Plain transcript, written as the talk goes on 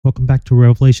Welcome back to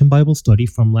Revelation Bible Study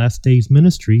from Last Days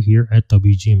Ministry here at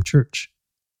WGM Church.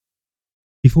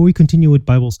 Before we continue with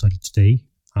Bible study today,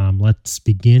 let's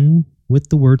begin with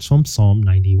the words from Psalm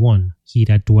 91. He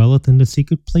that dwelleth in the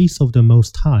secret place of the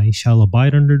Most High shall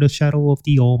abide under the shadow of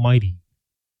the Almighty.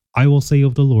 I will say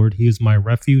of the Lord, He is my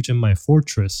refuge and my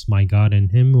fortress, my God,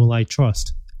 in Him will I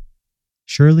trust.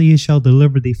 Surely He shall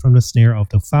deliver thee from the snare of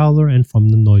the fowler and from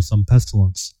the noisome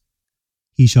pestilence.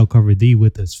 He shall cover thee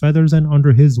with his feathers, and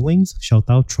under his wings shalt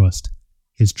thou trust.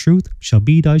 His truth shall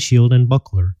be thy shield and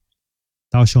buckler.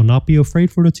 Thou shalt not be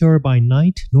afraid for the terror by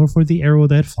night, nor for the arrow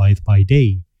that flieth by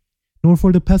day, nor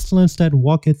for the pestilence that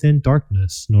walketh in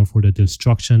darkness, nor for the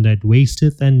destruction that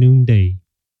wasteth at noonday.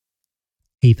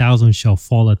 1,000 shall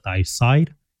fall at thy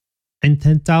side, and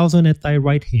 10,000 at thy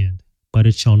right hand, but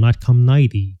it shall not come nigh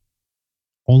thee.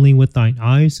 Only with thine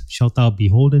eyes shalt thou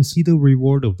behold and see the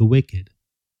reward of the wicked.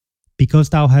 Because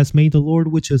thou hast made the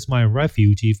Lord, which is my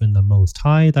refuge, even the Most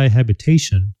High, thy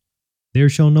habitation, there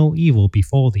shall no evil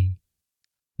befall thee,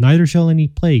 neither shall any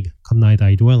plague come nigh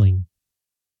thy dwelling.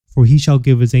 For he shall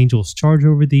give his angels charge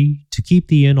over thee, to keep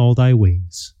thee in all thy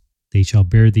ways. They shall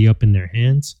bear thee up in their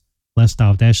hands, lest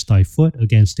thou dash thy foot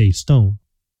against a stone.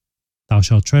 Thou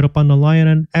shalt tread upon the lion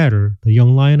and adder, the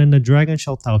young lion and the dragon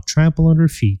shalt thou trample under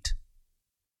feet.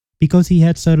 Because he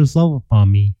hath set his love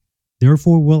upon me,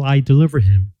 therefore will I deliver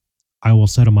him. I will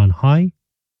set him on high,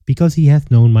 because he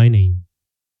hath known my name.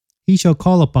 He shall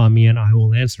call upon me, and I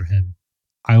will answer him.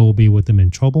 I will be with him in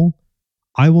trouble.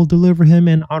 I will deliver him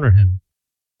and honor him.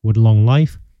 With long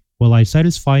life will I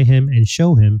satisfy him and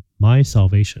show him my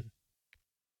salvation.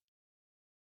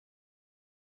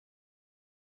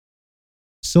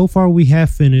 So far we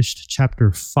have finished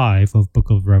chapter 5 of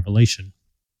Book of Revelation.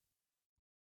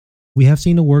 We have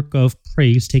seen a work of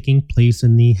praise taking place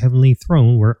in the heavenly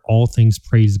throne where all things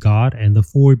praise God and the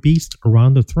four beasts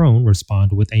around the throne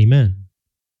respond with Amen.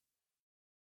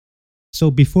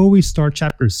 So before we start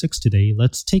chapter 6 today,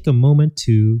 let's take a moment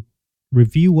to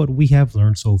review what we have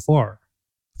learned so far.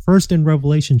 First, in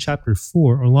Revelation chapter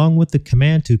 4, along with the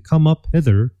command to come up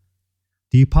hither,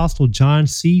 the Apostle John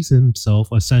sees himself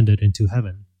ascended into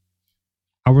heaven.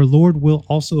 Our Lord will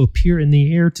also appear in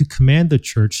the air to command the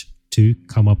church to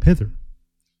come up hither.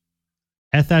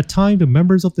 At that time, the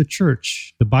members of the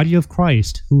church, the body of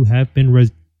Christ, who have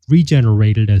been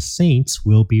regenerated as saints,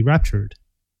 will be raptured.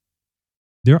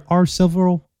 There are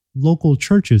several local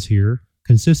churches here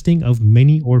consisting of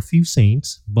many or few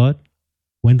saints, but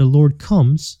when the Lord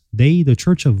comes, they, the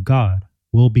church of God,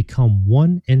 will become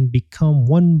one and become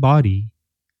one body,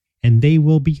 and they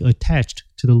will be attached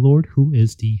to the Lord who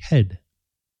is the head.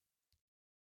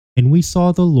 And we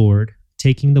saw the Lord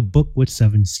taking the book with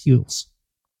 7 seals.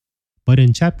 But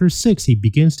in chapter 6, he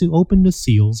begins to open the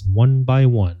seals one by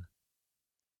one.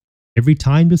 Every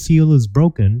time the seal is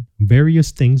broken, various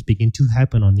things begin to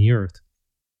happen on the earth.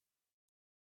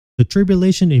 The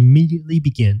tribulation immediately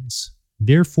begins.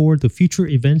 Therefore, the future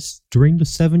events during the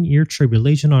 7-year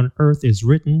tribulation on earth is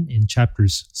written in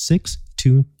chapters 6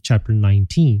 to chapter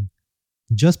 19,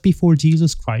 just before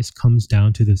Jesus Christ comes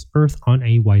down to this earth on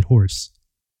a white horse.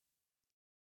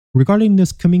 Regarding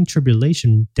this coming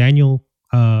tribulation,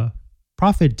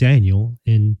 prophet Daniel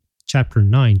in chapter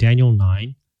 9, Daniel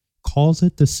 9, calls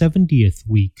it the 70th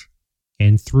week,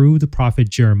 and through the prophet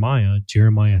Jeremiah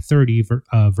 30,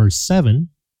 verse 7,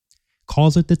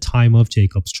 calls it the time of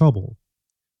Jacob's trouble,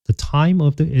 the time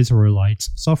of the Israelites'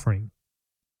 suffering.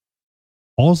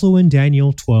 Also in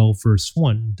Daniel 12, verse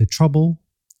 1, the trouble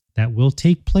that will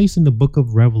take place in the book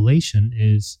of Revelation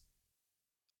is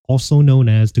also known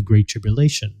as the Great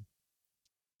Tribulation.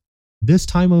 This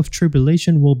time of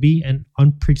tribulation will be an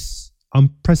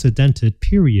unprecedented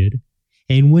period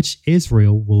in which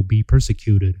Israel will be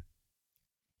persecuted.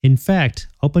 In fact,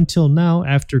 up until now,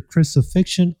 after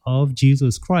crucifixion of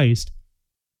Jesus Christ,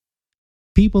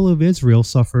 people of Israel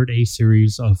suffered a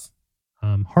series of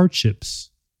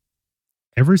hardships.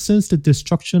 Ever since the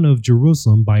destruction of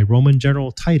Jerusalem by Roman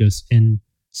General Titus in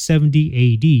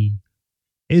 70 AD,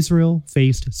 Israel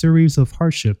faced a series of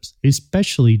hardships,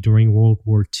 especially during World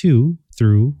War II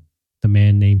through the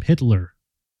man named Hitler,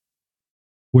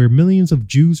 where millions of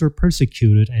Jews were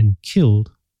persecuted and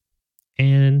killed,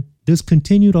 and this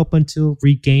continued up until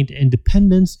regained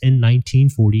independence in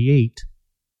 1948.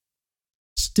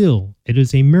 Still, it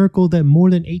is a miracle that more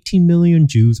than 18 million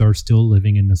Jews are still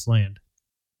living in this land.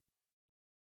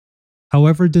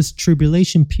 However, this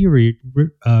tribulation period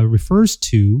refers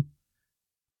to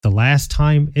the last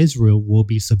time Israel will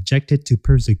be subjected to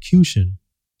persecution,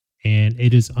 and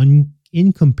it is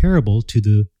incomparable to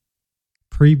the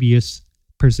previous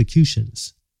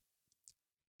persecutions.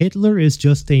 Hitler is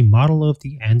just a model of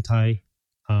the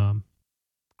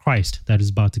Christ that is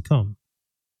about to come.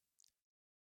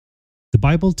 The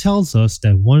Bible tells us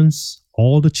that once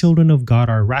all the children of God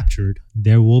are raptured,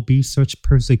 there will be such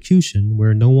persecution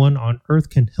where no one on earth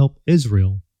can help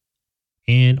Israel,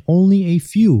 and only a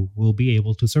few will be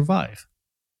able to survive.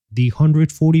 The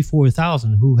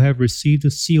 144,000 who have received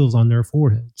the seals on their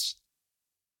foreheads.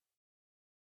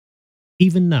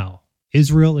 Even now,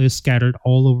 Israel is scattered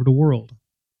all over the world,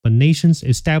 but nations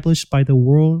established by the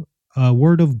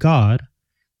word of God,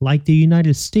 like the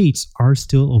United States, are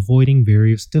still avoiding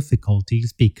various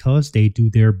difficulties because they do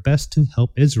their best to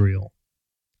help Israel.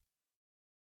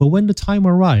 But when the time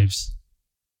arrives,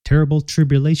 terrible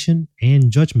tribulation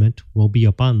and judgment will be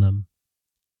upon them.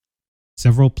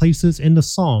 Several places in the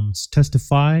Psalms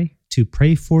testify to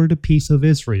pray for the peace of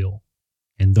Israel,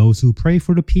 and those who pray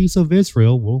for the peace of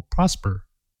Israel will prosper.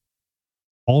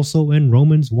 Also in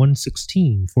Romans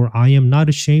 1:16, for I am not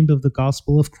ashamed of the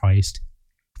gospel of Christ,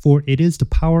 for it is the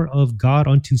power of God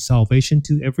unto salvation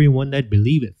to everyone that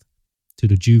believeth, to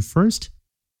the Jew first,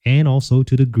 and also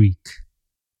to the Greek.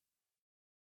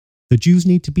 The Jews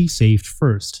need to be saved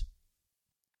first.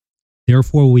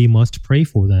 Therefore, we must pray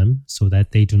for them so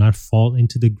that they do not fall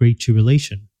into the great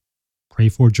tribulation. Pray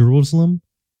for Jerusalem,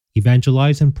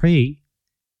 evangelize and pray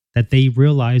that they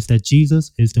realize that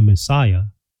Jesus is the Messiah,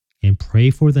 and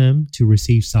pray for them to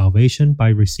receive salvation by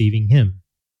receiving Him.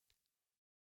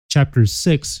 Chapter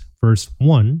 6, verse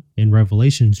 1 in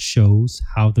Revelation shows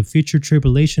how the future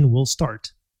tribulation will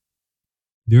start.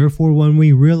 Therefore, when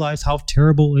we realize how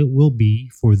terrible it will be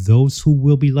for those who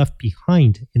will be left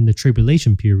behind in the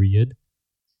tribulation period,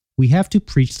 we have to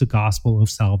preach the gospel of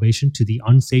salvation to the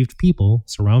unsaved people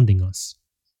surrounding us.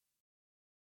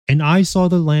 And I saw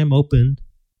the Lamb open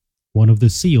one of the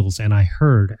seals, and I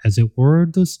heard, as it were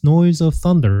the noise of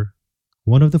thunder,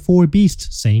 one of the four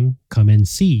beasts saying, Come and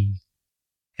see.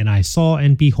 And I saw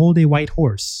and behold a white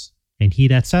horse, and he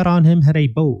that sat on him had a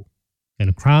bow, and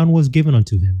a crown was given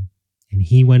unto him, and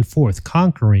he went forth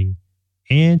conquering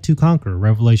and to conquer.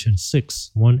 Revelation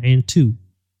 6:1 and 2.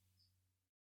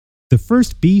 The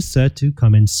first beast said to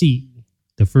come and see.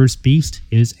 The first beast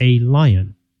is a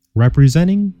lion,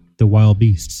 representing the wild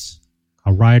beasts.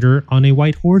 A rider on a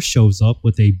white horse shows up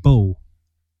with a bow,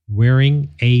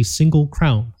 wearing a single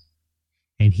crown,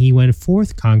 and he went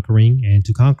forth conquering and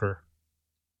to conquer.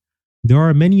 There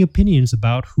are many opinions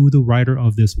about who the rider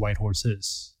of this white horse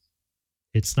is.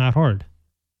 It's not hard.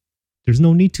 There's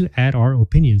no need to add our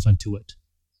opinions unto it.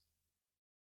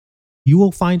 You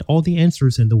will find all the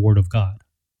answers in the Word of God.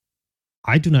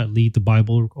 I do not lead the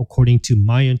Bible according to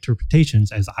my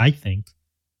interpretations as I think,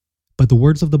 but the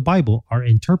words of the Bible are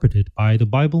interpreted by the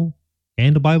Bible,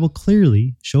 and the Bible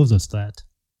clearly shows us that.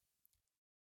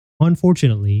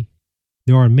 Unfortunately,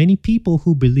 there are many people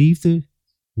who believe the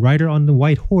rider on the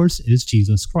white horse is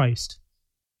Jesus Christ.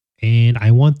 And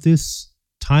I want this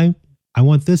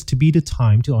to be the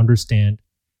time to understand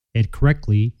it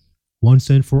correctly once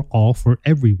and for all for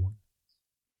everyone.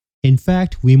 In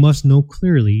fact, we must know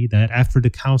clearly that after the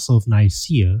Council of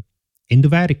Nicaea in the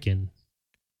Vatican,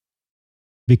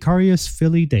 Vicarius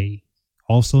Filii Dei,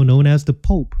 also known as the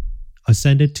Pope,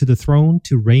 ascended to the throne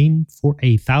to reign for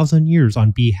 1,000 years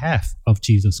on behalf of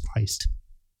Jesus Christ.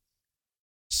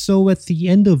 So at the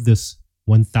end of this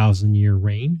 1,000-year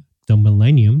reign, the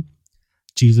millennium,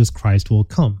 Jesus Christ will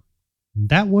come.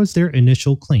 That was their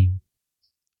initial claim.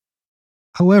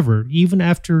 However, even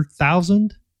after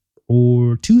 1,000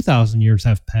 or 2,000 years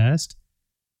have passed,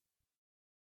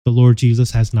 the Lord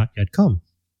Jesus has not yet come.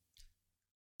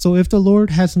 So if the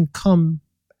Lord hasn't come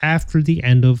after the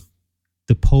end of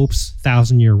the Pope's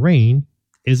 1,000-year reign,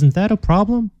 isn't that a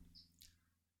problem?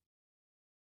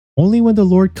 Only when the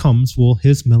Lord comes will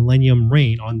His millennium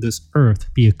reign on this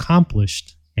earth be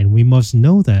accomplished, and we must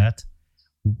know that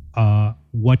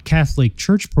what Catholic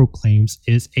Church proclaims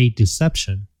is a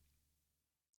deception.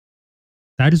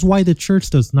 That is why the Church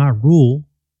does not rule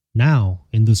now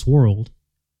in this world,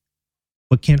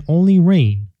 but can only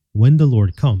reign when the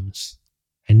Lord comes,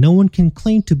 and no one can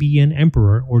claim to be an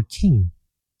emperor or king.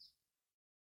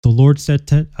 The Lord said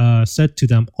to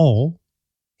them all,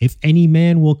 If any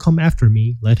man will come after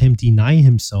me, let him deny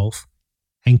himself,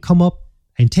 and come up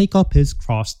and take up his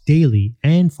cross daily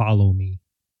and follow me.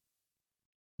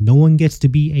 No one gets to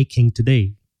be a king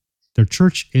today. The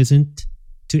church isn't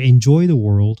to enjoy the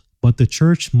world, but the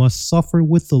church must suffer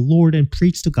with the Lord and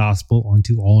preach the gospel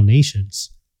unto all nations.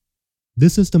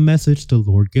 This is the message the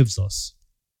Lord gives us.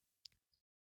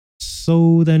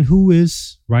 So then who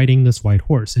is riding this white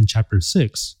horse in chapter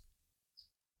 6?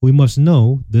 We must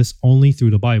know this only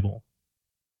through the Bible.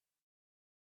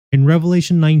 In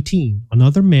Revelation 19,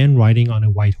 another man riding on a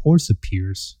white horse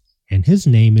appears, and his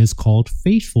name is called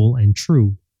Faithful and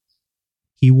True.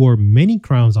 He wore many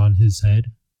crowns on his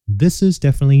head. This is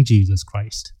definitely Jesus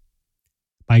Christ.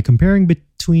 By comparing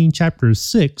between chapter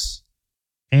 6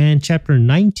 and chapter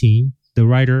 19, the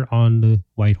rider on the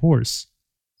white horse.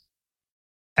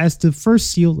 As the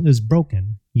first seal is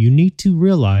broken, you need to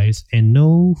realize and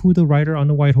know who the rider on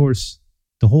the white horse,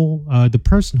 the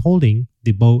person holding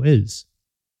the bow is.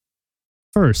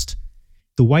 First,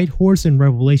 the white horse in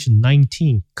Revelation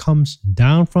 19 comes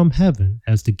down from heaven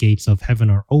as the gates of heaven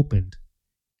are opened.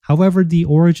 However, the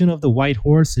origin of the white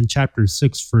horse in chapter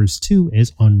 6 verse 2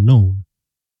 is unknown.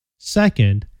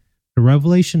 Second, in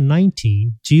Revelation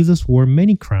 19, Jesus wore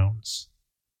many crowns,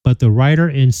 but the rider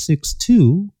in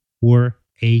 6:2 wore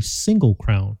a single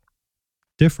crown.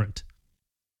 Different.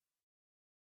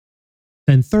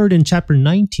 Then third, in chapter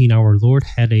 19, our Lord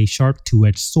had a sharp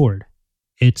two-edged sword.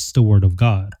 It's the word of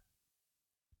God.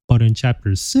 But in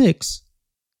chapter 6,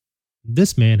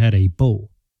 this man had a bow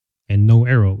and no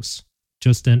arrows,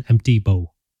 just an empty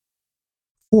bow.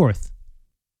 Fourth,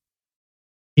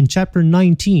 in chapter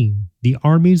 19, the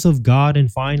armies of God in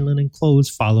fine linen clothes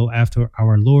follow after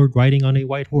our Lord riding on a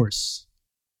white horse.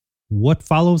 What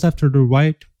follows after the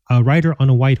rider on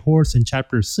a white horse in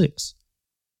chapter 6?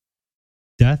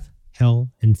 Death,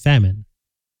 hell, and famine.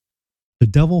 The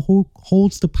devil who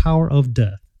holds the power of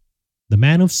death, the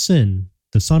man of sin,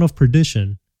 the son of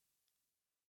perdition.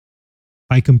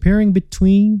 By comparing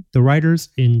between the riders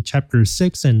in chapter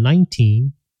 6 and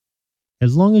 19,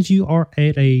 as long as you are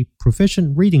at a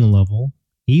proficient reading level,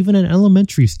 even an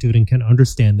elementary student can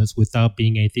understand this without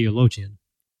being a theologian.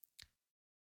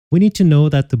 We need to know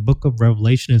that the book of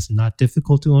Revelation is not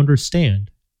difficult to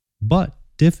understand, but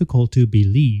difficult to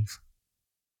believe.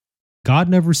 God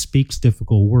never speaks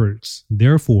difficult words.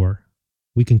 Therefore,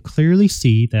 we can clearly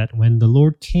see that when the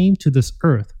Lord came to this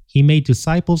earth, he made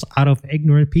disciples out of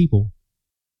ignorant people.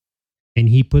 And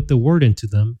he put the word into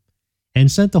them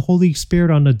and sent the Holy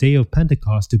Spirit on the day of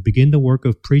Pentecost to begin the work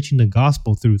of preaching the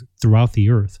gospel throughout the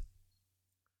earth.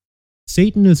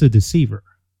 Satan is a deceiver.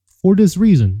 For this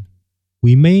reason,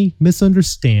 we may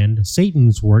misunderstand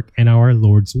Satan's work and our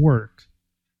Lord's work.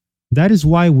 That is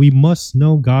why we must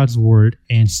know God's word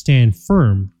and stand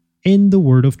firm in the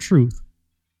word of truth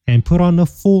and put on the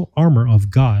full armor of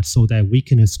God so that we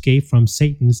can escape from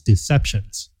Satan's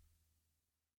deceptions.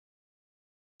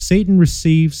 Satan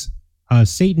deceives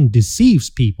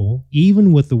people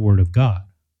even with the word of God.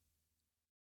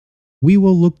 We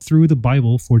will look through the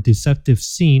Bible for deceptive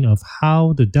scene of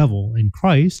how the devil and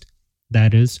Christ,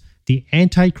 that is, the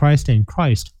Antichrist and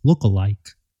Christ, look alike.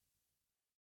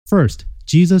 First,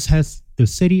 Jesus has the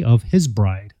city of his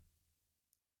bride.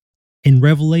 In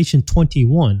Revelation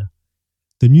 21,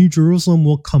 the New Jerusalem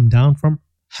will come down from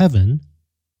heaven.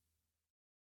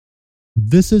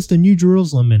 This is the New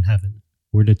Jerusalem in heaven,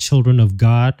 where the children of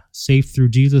God, saved through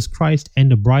Jesus Christ,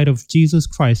 and the bride of Jesus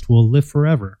Christ will live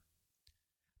forever.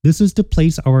 This is the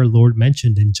place our Lord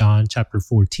mentioned in John chapter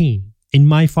 14. In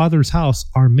my Father's house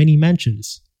are many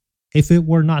mansions. If it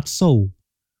were not so,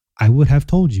 I would have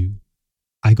told you.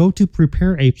 I go to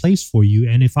prepare a place for you,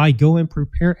 and if I go and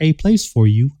prepare a place for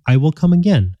you, I will come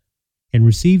again and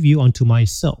receive you unto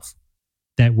myself,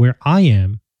 that where I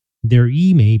am, there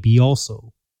ye may be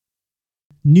also.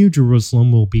 New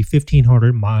Jerusalem will be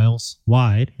 1,500 miles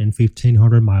wide and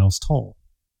 1,500 miles tall.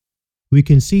 We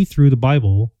can see through the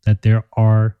Bible that there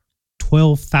are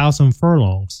 12,000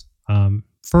 furlongs.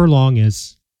 Furlong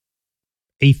is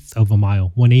 1/8 of a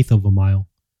mile, 1/8 of a mile.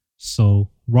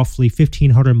 So roughly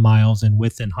 1,500 miles in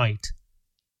width and height.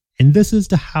 And this is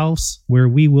the house where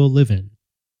we will live in.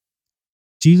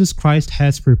 Jesus Christ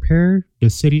has prepared the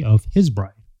city of his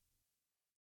bride.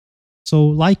 So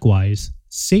likewise,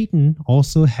 Satan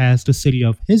also has the city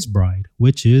of his bride,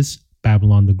 which is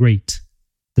Babylon the Great,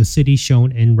 the city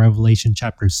shown in Revelation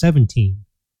chapter 17,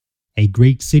 a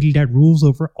great city that rules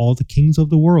over all the kings of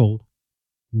the world.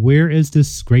 Where is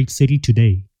this great city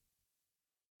today?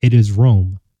 It is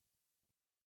Rome.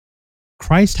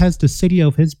 Christ has the city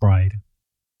of his bride,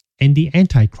 and the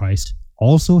Antichrist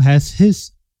also has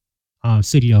his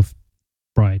city of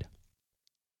bride.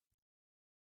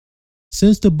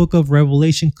 Since the book of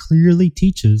Revelation clearly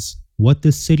teaches what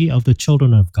the city of the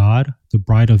children of God, the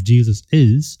bride of Jesus,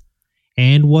 is,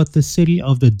 and what the city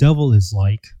of the devil is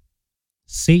like,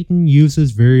 Satan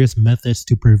uses various methods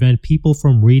to prevent people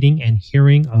from reading and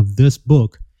hearing of this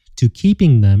book to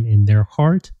keeping them in their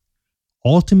heart,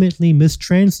 ultimately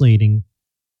mistranslating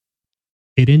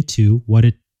it into what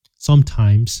it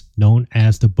sometimes known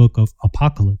as the book of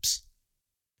Apocalypse.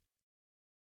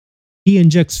 He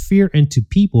injects fear into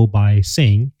people by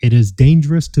saying it is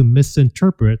dangerous to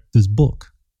misinterpret this book.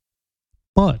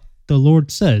 But the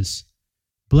Lord says,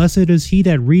 "Blessed is he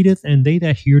that readeth, and they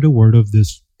that hear the word of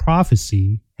this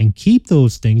prophecy, and keep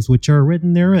those things which are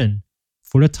written therein,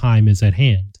 for the time is at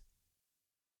hand.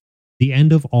 The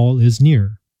end of all is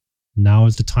near. Now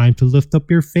is the time to lift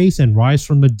up your face and rise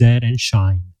from the dead and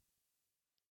shine."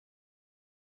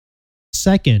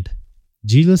 Second,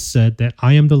 Jesus said that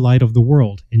I am the light of the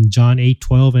world in John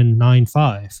 8:12 and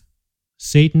 9:5.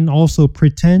 Satan also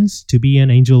pretends to be an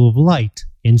angel of light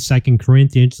in 2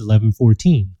 Corinthians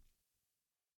 11:14.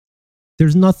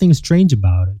 There's nothing strange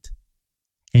about it.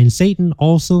 And Satan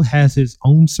also has his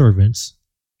own servants,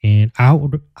 and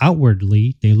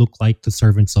outwardly they look like the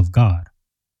servants of God.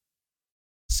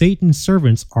 Satan's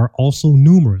servants are also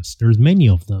numerous. There's many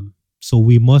of them, so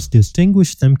we must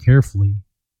distinguish them carefully.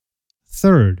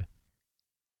 Third,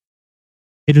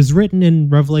 it is written in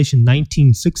Revelation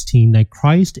 19:16 that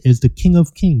Christ is the King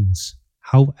of Kings.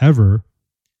 However,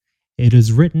 it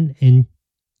is written in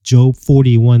Job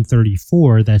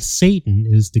 41:34 that Satan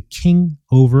is the king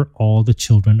over all the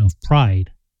children of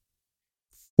pride.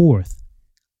 Fourth,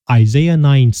 Isaiah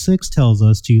 9:6 tells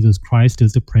us Jesus Christ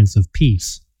is the Prince of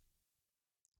Peace.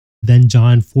 Then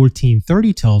John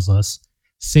 14:30 tells us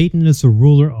Satan is the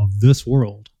ruler of this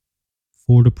world,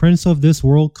 for the prince of this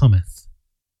world cometh.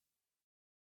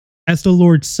 As the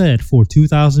Lord said, for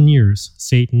 2,000 years,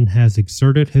 Satan has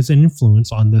exerted his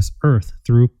influence on this earth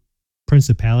through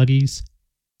principalities,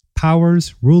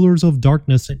 powers, rulers of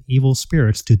darkness, and evil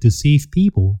spirits to deceive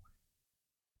people,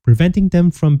 preventing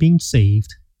them from being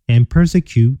saved and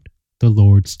persecute the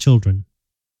Lord's children.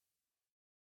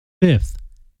 Fifth,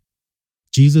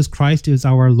 Jesus Christ is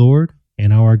our Lord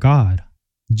and our God.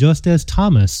 Just as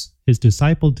Thomas, his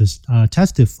disciple,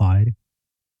 testified,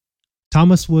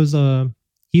 Thomas was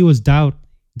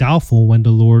doubtful when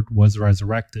the Lord was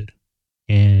resurrected,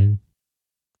 and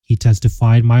he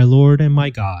testified, "My Lord and my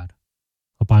God,"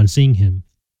 upon seeing him.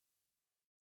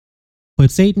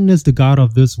 But Satan is the god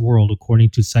of this world according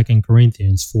to 2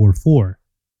 Corinthians 4:4.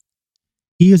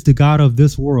 He is the god of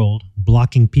this world,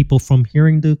 blocking people from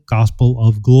hearing the gospel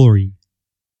of glory.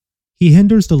 He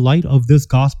hinders the light of this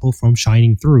gospel from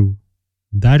shining through.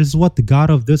 That is what the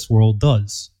god of this world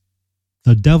does.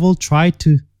 The devil tried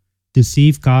to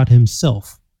deceive God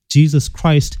himself, Jesus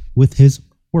Christ, with his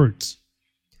words.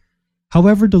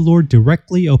 However, the Lord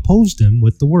directly opposed him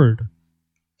with the word.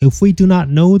 If we do not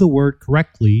know the word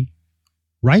rightly,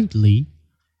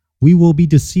 we will be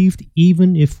deceived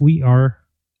even if we are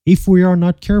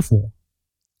not careful.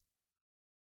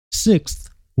 Sixth,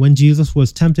 when Jesus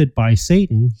was tempted by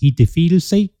Satan, he defeated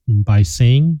Satan by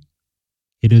saying,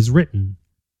 "It is written."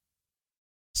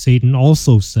 Satan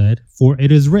also said, "For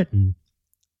it is written,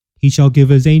 He shall give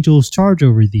his angels charge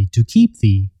over thee to keep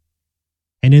thee,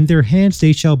 and in their hands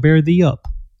they shall bear thee up,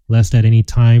 lest at any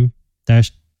time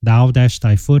thou dash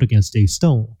thy foot against a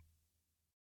stone."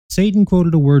 Satan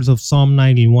quoted the words of Psalm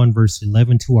 91 verse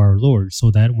 11 to our Lord, so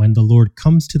that when the Lord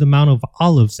comes to the Mount of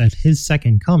Olives at his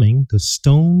second coming, the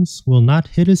stones will not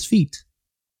hit his feet.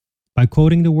 By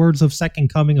quoting the words of second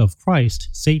coming of Christ,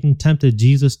 Satan tempted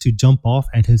Jesus to jump off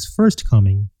at his first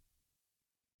coming.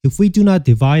 If we do not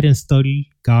divide and study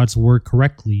God's word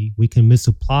correctly, we can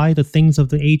misapply the things of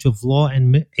the age of law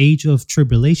and age of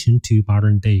tribulation to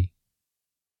modern day.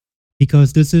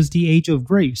 Because this is the age of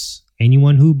grace,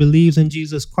 anyone who believes in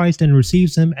Jesus Christ and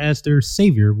receives him as their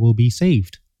Savior will be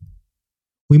saved.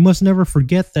 We must never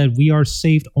forget that we are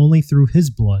saved only through his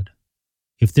blood.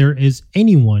 If there is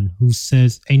anyone who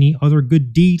says any other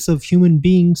good deeds of human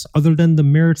beings other than the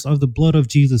merits of the blood of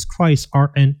Jesus Christ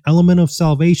are an element of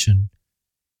salvation,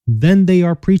 then they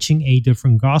are preaching a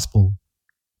different gospel,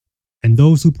 and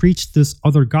those who preach this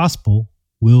other gospel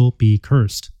will be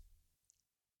cursed.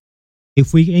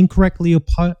 If we incorrectly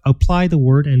apply the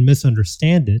word and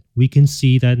misunderstand it, we can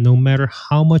see that no matter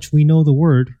how much we know the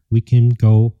word, we can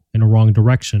go in a wrong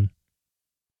direction.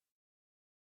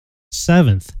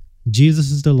 Seventh,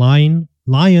 Jesus is the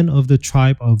lion of the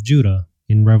tribe of Judah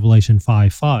in Revelation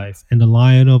 5:5, and the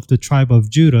lion of the tribe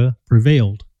of Judah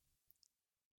prevailed.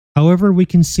 However, we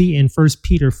can see in 1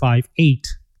 Peter 5:8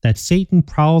 that Satan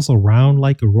prowls around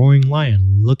like a roaring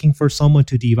lion looking for someone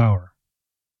to devour.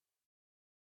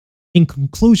 In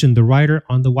conclusion, the rider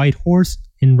on the white horse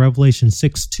in Revelation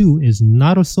 6:2 is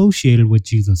not associated with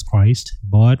Jesus Christ,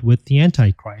 but with the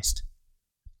Antichrist,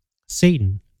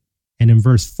 Satan. And in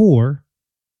verse 4,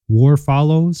 war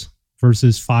follows,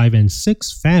 verses 5 and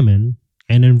 6, famine,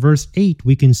 and in verse 8,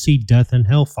 we can see death and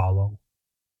hell follow.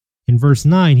 In verse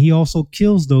 9, he also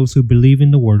kills those who believe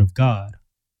in the word of God.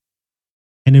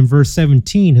 And in verse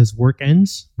 17, his work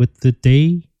ends with the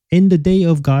day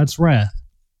of God's wrath.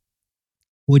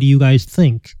 What do you guys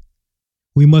think?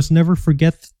 We must never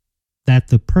forget that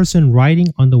the person riding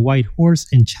on the white horse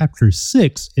in chapter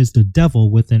 6 is the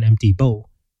devil with an empty bow,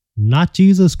 not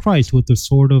Jesus Christ with the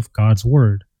sword of God's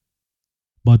word,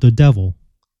 but the devil,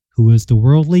 who is the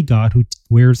worldly god who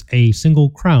wears a single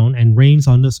crown and reigns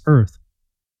on this earth.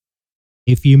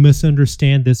 If you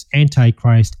misunderstand this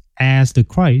Antichrist as the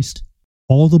Christ,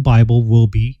 all the Bible will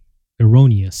be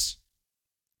erroneous.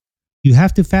 You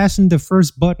have to fasten the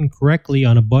first button correctly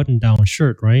on a button-down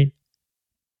shirt, right?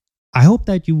 I hope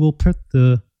that you will put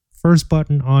the first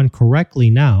button on correctly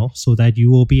now so that you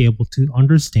will be able to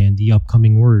understand the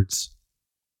upcoming words.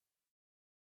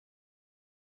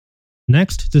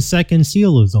 Next, the second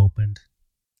seal is opened.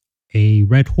 A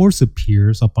red horse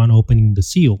appears upon opening the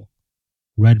seal.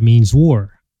 Red means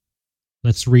war.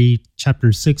 Let's read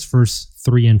chapter 6, verse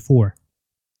 3 and 4.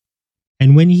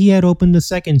 And when he had opened the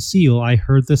second seal, I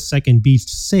heard the second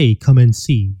beast say, Come and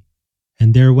see.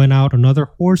 And there went out another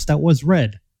horse that was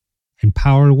red, and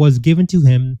power was given to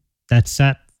him that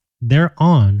sat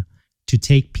thereon to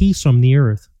take peace from the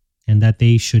earth, and that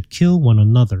they should kill one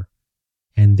another.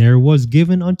 And there was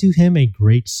given unto him a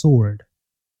great sword.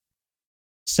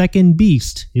 Second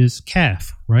beast is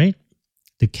calf, right?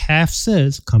 The calf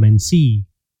says, Come and see.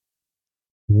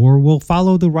 War will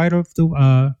follow the rider of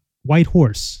the white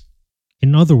horse.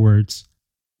 In other words,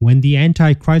 when the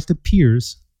Antichrist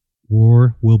appears,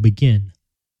 war will begin.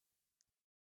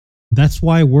 That's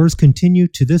why wars continue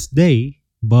to this day,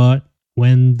 but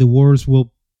then the wars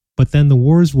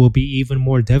will be even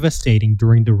more devastating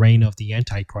during the reign of the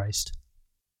Antichrist.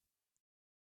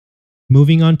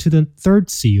 Moving on to the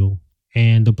third seal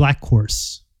and the black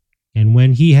horse. And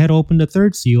when he had opened the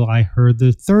third seal, I heard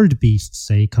the third beast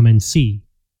say, Come and see.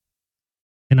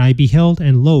 And I beheld,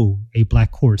 and lo, a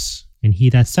black horse, and he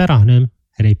that sat on him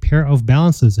had a pair of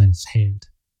balances in his hand.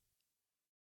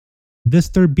 This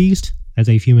third beast has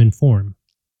a human form.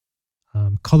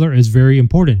 Color is very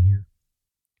important here.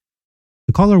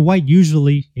 The color white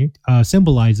usually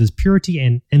symbolizes purity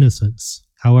and innocence.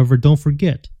 However, don't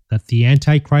forget that the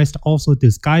Antichrist also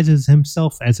disguises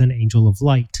himself as an angel of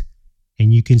light.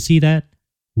 And you can see that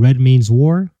red means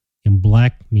war and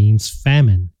black means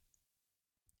famine.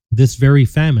 This very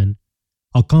famine,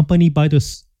 accompanied by the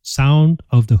sound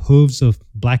of the hooves of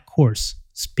black horse,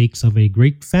 speaks of a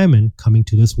great famine coming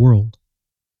to this world.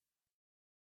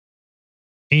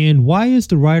 And why is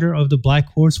the rider of the black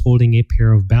horse holding a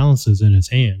pair of balances in his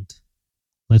hand?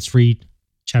 Let's read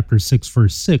chapter 6,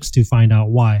 verse 6 to find out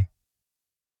why.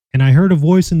 And I heard a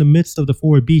voice in the midst of the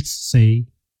four beasts say,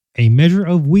 A measure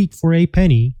of wheat for a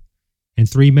penny, and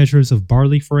 3 measures of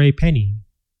barley for a penny,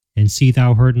 and see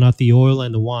thou hurt not the oil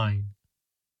and the wine.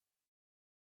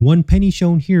 1 penny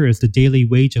shown here is the daily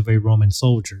wage of a Roman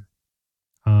soldier.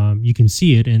 You can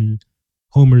see it in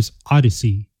Homer's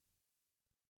Odyssey.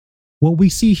 What we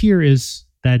see here is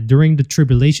that during the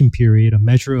tribulation period, a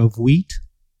measure of wheat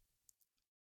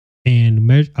and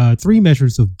 3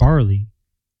 measures of barley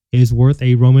is worth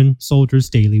a Roman soldier's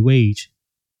daily wage.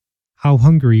 How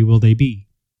hungry will they be?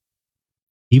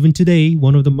 Even today,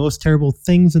 one of the most terrible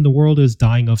things in the world is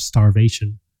dying of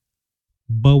starvation.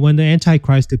 But when the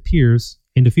Antichrist appears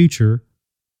in the future,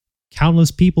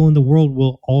 countless people in the world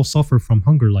will all suffer from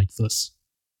hunger like this.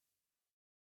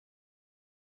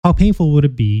 How painful would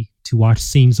it be to watch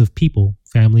scenes of people,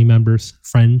 family members,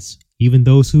 friends, even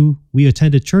those who we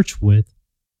attended church with,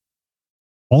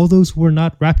 all those who were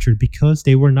not raptured because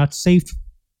they were not saved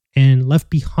and left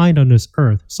behind on this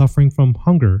earth, suffering from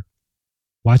hunger,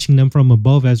 watching them from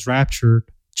above as raptured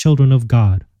children of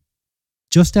God,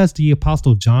 just as the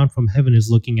Apostle John from heaven is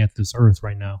looking at this earth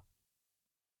right now.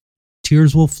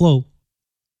 Tears will flow.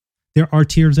 There are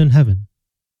tears in heaven.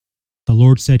 The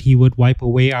Lord said he would wipe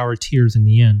away our tears in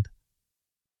the end.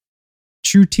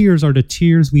 True tears are the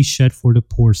tears we shed for the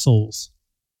poor souls.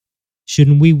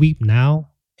 Shouldn't we weep now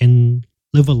and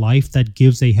live a life that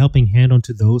gives a helping hand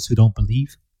unto those who don't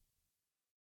believe?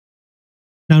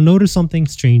 Now notice something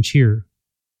strange here.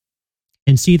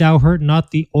 And see thou hurt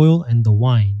not the oil and the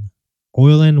wine.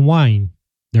 Oil and wine,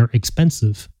 they're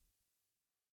expensive.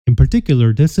 In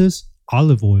particular, this is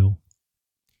olive oil.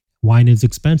 Wine is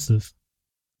expensive.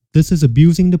 This is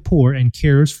abusing the poor and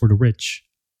cares for the rich.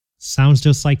 Sounds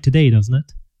just like today, doesn't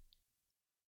it?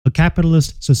 A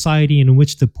capitalist society in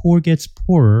which the poor gets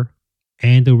poorer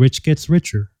and the rich gets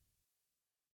richer.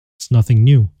 It's nothing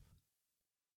new.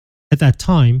 At that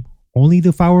time, only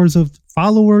the followers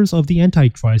of the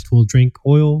Antichrist will drink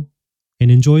oil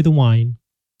and enjoy the wine,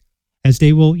 as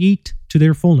they will eat to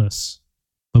their fullness.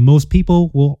 But most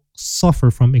people will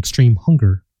suffer from extreme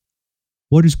hunger.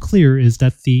 What is clear is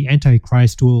that the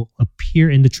Antichrist will appear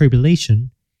in the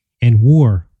tribulation, and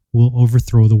war will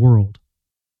overthrow the world.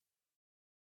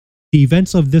 The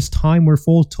events of this time were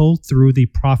foretold through the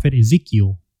prophet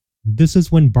Ezekiel. This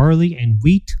is when barley and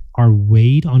wheat are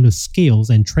weighed on the scales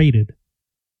and traded.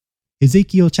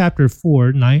 Ezekiel chapter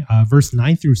 4, verse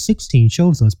 9 through 16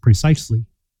 shows us precisely.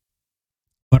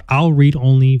 But I'll read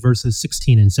only verses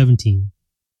 16 and 17.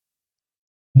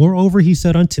 Moreover, he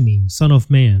said unto me, Son of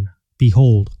man,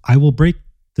 behold, I will break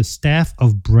the staff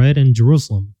of bread in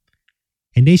Jerusalem,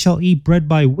 and they shall eat bread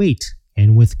by weight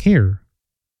and with care,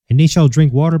 and they shall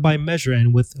drink water by measure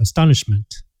and with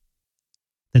astonishment,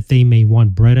 that they may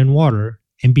want bread and water,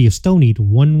 and be astonied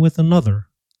one with another,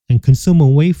 and consume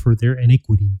away for their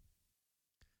iniquity.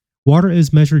 Water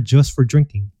is measured just for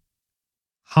drinking.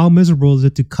 How miserable is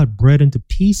it to cut bread into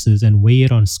pieces and weigh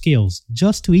it on scales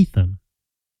just to eat them?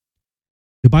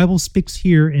 The Bible speaks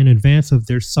here in advance of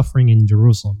their suffering in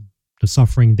Jerusalem, the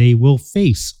suffering they will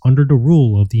face under the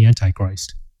rule of the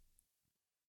Antichrist.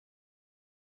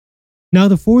 Now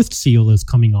the fourth seal is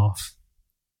coming off.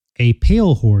 A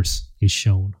pale horse is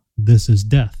shown. This is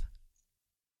death.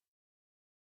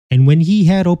 And when he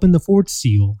had opened the fourth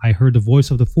seal, I heard the voice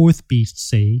of the fourth beast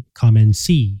say, Come and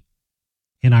see.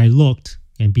 And I looked,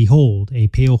 and behold, a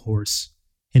pale horse,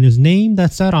 and his name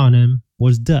that sat on him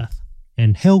was Death,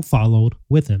 and hell followed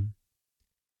with him.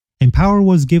 And power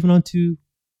was given unto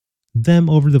them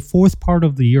over the fourth part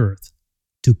of the earth,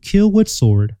 to kill with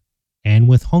sword, and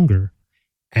with hunger,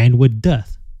 and with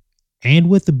death, and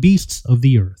with the beasts of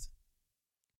the earth.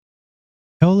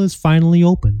 Hell is finally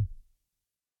open.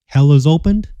 Hell is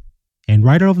opened, and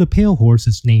rider of the pale horse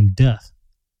is named Death.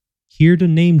 Here the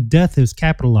name Death is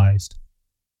capitalized.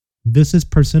 This is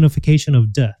personification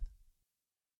of death.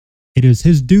 It is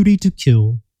his duty to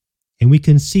kill, and we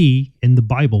can see in the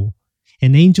Bible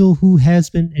an angel who has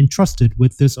been entrusted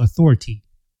with this authority.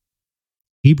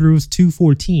 Hebrews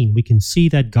 2:14, we can see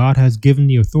that God has given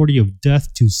the authority of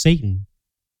death to Satan.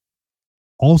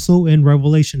 Also in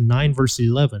Revelation 9 verse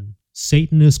 11,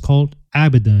 Satan is called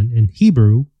Abaddon in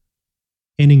Hebrew,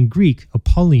 and in Greek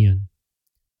Apollyon,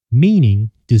 meaning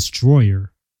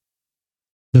destroyer.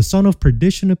 The son of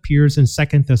perdition appears in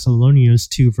 2 Thessalonians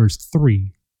 2 verse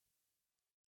 3.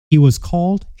 He was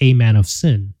called a man of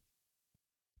sin.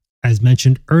 As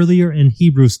mentioned earlier in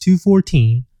Hebrews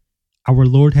 2:14, our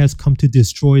Lord has come to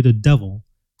destroy the devil,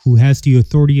 who has the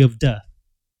authority of death,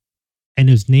 and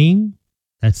his name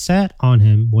that sat on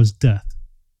him was Death,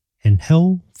 and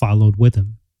hell followed with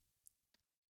him.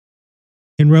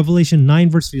 In Revelation 9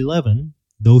 verse 11,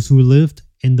 those who lived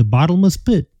in the bottomless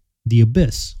pit, the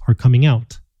abyss, are coming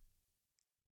out.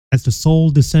 As the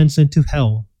soul descends into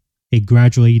hell, it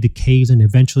gradually decays and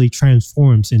eventually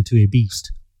transforms into a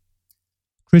beast.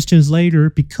 Christians later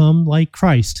become like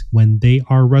Christ when they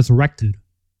are resurrected.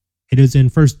 It is in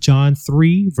 1 John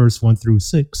 3 verse 1 through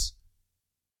 6.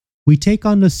 We take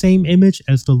on the same image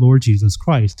as the Lord Jesus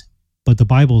Christ, but the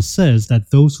Bible says that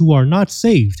those who are not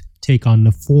saved take on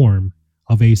the form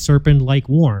of a serpent-like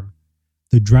worm,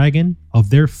 the dragon of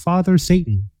their father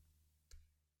Satan.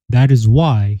 That is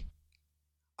why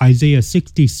Isaiah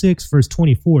 66 verse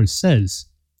 24 says,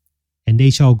 And they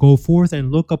shall go forth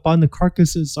and look upon the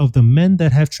carcasses of the men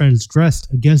that have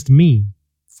transgressed against me,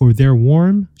 for their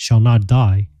worm shall not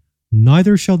die,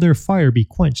 neither shall their fire be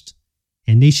quenched,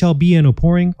 and they shall be an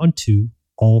abhorring unto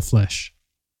all flesh.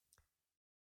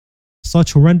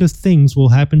 Such horrendous things will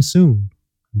happen soon.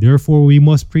 Therefore we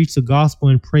must preach the gospel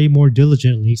and pray more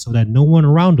diligently so that no one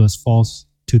around us falls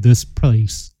to this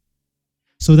place,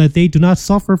 so that they do not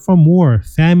suffer from war,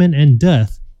 famine, and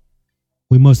death.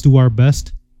 We must do our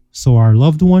best so our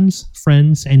loved ones,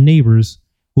 friends, and neighbors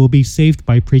will be saved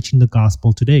by preaching the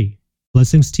gospel today.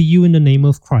 Blessings to you in the name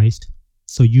of Christ,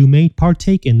 so you may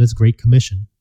partake in this great commission.